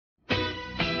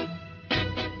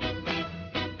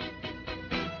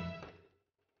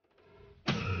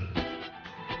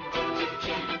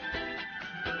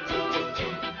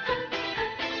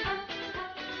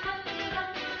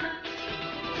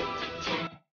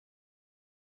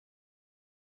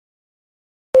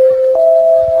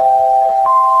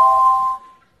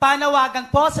Nananawagan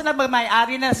po sa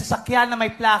nagmamay-ari na sasakyan na may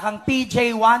plakang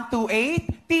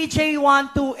PJ128.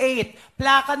 PJ128.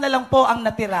 Plaka na lang po ang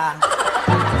natira.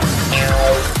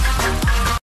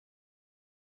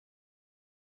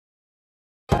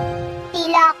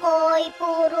 Tila ko'y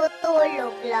puro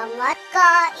tulog lang at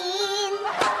kain.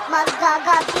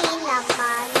 Magagabi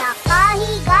naman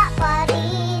nakahiga pa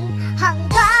rin.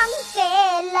 Hanggang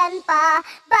kailan pa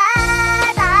ba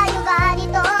tayo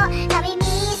ganito?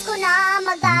 Namimiss ko na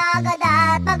magdagad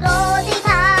at mag-roadtrip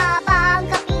habang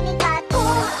kapiling at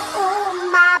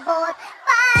umabot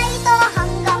pa ito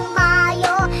hanggang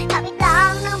Mayo. Kapit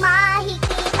lang na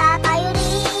mahikita tayo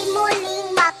rin muling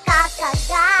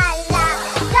makakagala.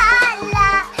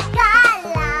 Gala,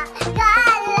 gala,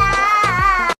 gala.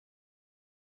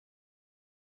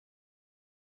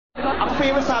 Ang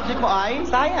favorite subject mo ay?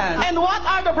 Science. And what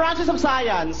are the branches of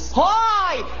science?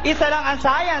 Hoy! Isa lang ang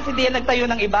science, hindi yan nagtayo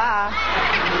ng iba.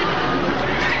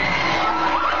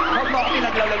 Huwag mo ako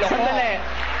pinaglaloloko. Sandali.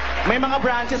 May mga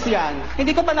branches yan.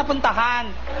 Hindi ko pa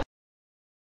napuntahan.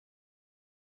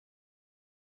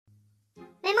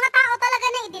 May mga tao talaga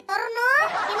na editor, no?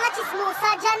 Yung mga chismosa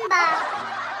dyan ba?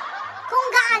 Kung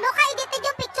gaano ka-edited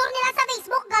yung picture nila sa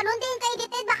Facebook, ganun din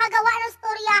ka-edited makagawa ng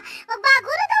storya.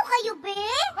 Magbago na daw kayo, be?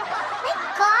 My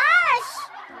gosh!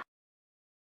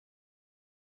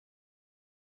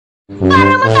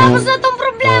 Para matapos na tong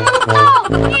problema to!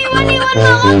 Iwan-iwan mo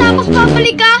ako tapos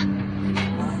babalik ka!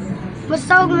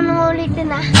 Basta huwag mo nang ulitin,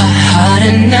 ah.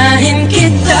 Paharanahin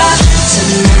kita,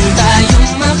 saan tayo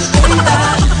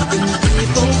mapunta?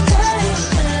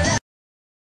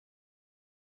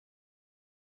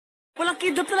 Walang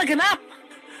kidnap na naganap!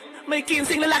 May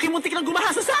 15 lalaki muntik nang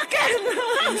gumahasa sa akin!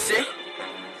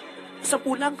 15?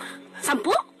 10 lang. 10?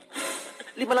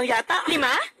 5 lang yata. 5?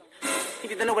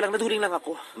 Hindi na lang, naduring lang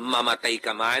ako. Mamatay ka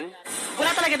man?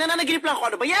 Wala talaga, nananaginip lang ako.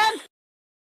 Ano ba yan?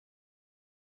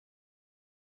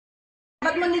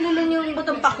 Ba't mo nilulon yung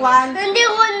butong pakwan? Hindi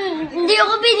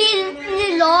ako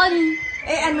binilon.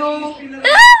 Eh ano?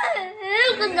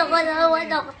 Gusto ko na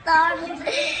mag-doktor.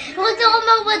 Gusto ko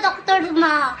mag-doktor,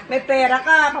 ma. May pera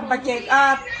ka, pampacheck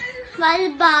up. Mahal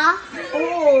ba?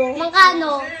 Oo,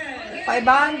 Magkano?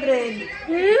 500.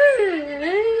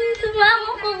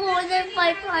 Sumama ko muna yung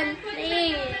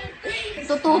 500.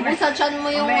 Tutubo sa tiyan mo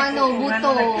yung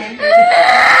buto.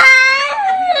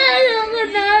 Ayoko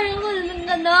na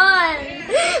ganon.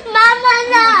 Mama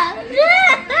na!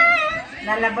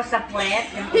 Nalabas sa puwet?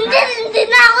 Hindi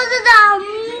na ako dadam.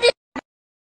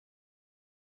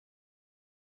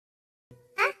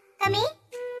 Ha? Kami?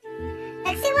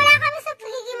 Nagsimula kami sa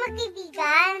pagiging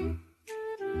magkaibigan.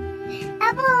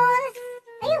 Tapos,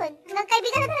 ayun,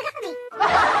 nagkaibigan na talaga kami.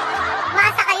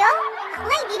 Maasa kayo? Ako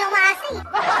nga, hindi na umaasa eh.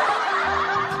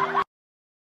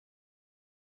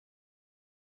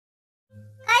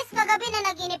 Guys, kagabi na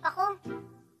naginip ako.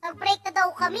 Nag-break na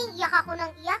daw kami, iyak ako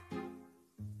ng iyak.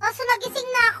 Kaso nagising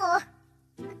na ako.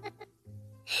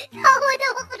 Tawa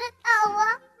daw ako ng tawa.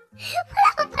 Wala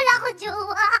pa pala ako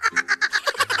jowa.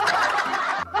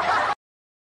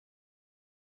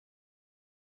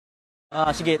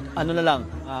 Sige, ano na lang,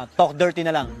 talk dirty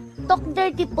na lang. Talk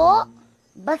dirty po?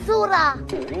 Basura.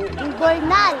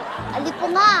 Invernal.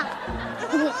 Alipunga.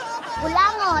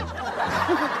 Kulangot.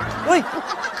 Uy!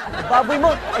 Baboy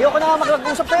mo! Ayoko na nga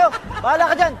makapag-usap sa'yo! Bahala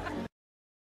ka dyan!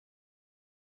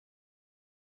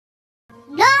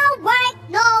 No work,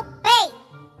 no pay.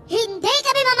 Hindi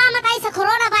kami mamamatay sa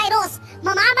coronavirus.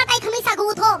 Mamamatay kami sa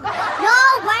gutom. No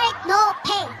work, no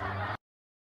pay.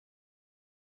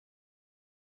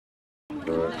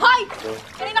 Hoy!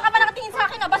 Kanina ka pa nakatingin sa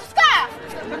akin, ah. Basos ka!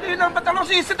 Hindi lang, ba't ako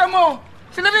sisita mo?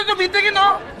 Sila rin tumitingin,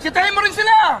 no? Sitahin mo rin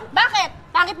sila! Bakit?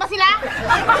 Pangit ba sila?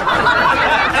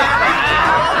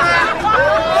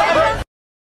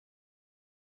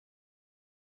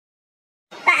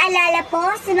 Paalala po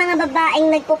sa mga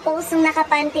babaeng nagpo-post ng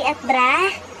nakapanty at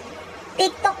bra.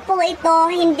 TikTok po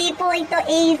ito, hindi po ito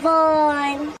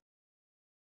Avon.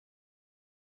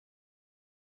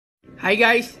 Hi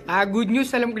guys, good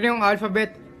news, alam ko na yung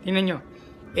alphabet. Tingnan nyo.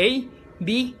 A,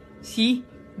 B, C,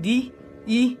 D,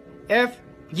 E, F,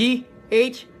 G,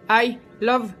 H, I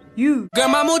love you. Girl,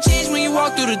 my mood changed when you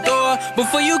walked through the door.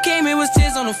 Before you came, it was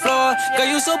tears on the floor. Girl,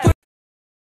 you so pretty.